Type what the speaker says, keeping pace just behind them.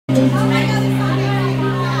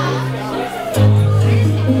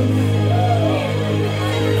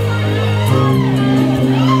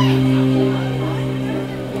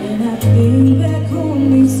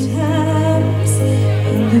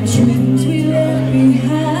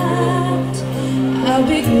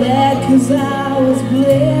'cause I was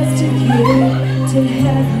blessed to get to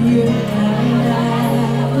have you in my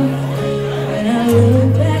life. When I look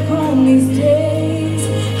back on these days,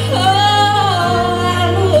 oh, I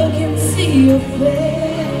look and see your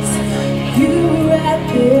face. You were right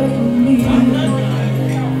there for me.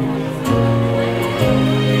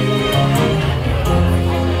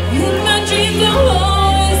 In my dreams I'll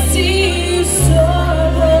always see you soar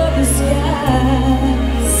above the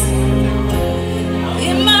skies.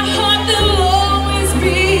 In my heart there'll always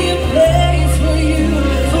be a place for you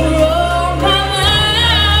for all my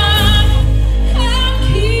life. I'll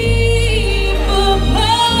keep a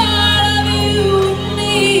part of you with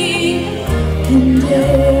me, and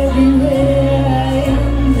everywhere I am,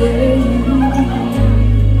 there you are.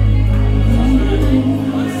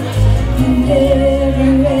 And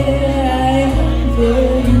everywhere I am,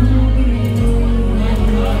 there you are.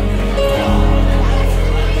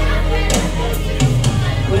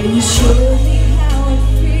 Where you showed me how it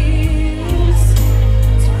feels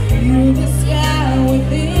to feel the sky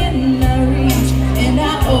within my reach, and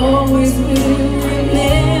I always will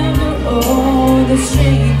remember all the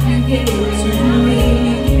strength you gave.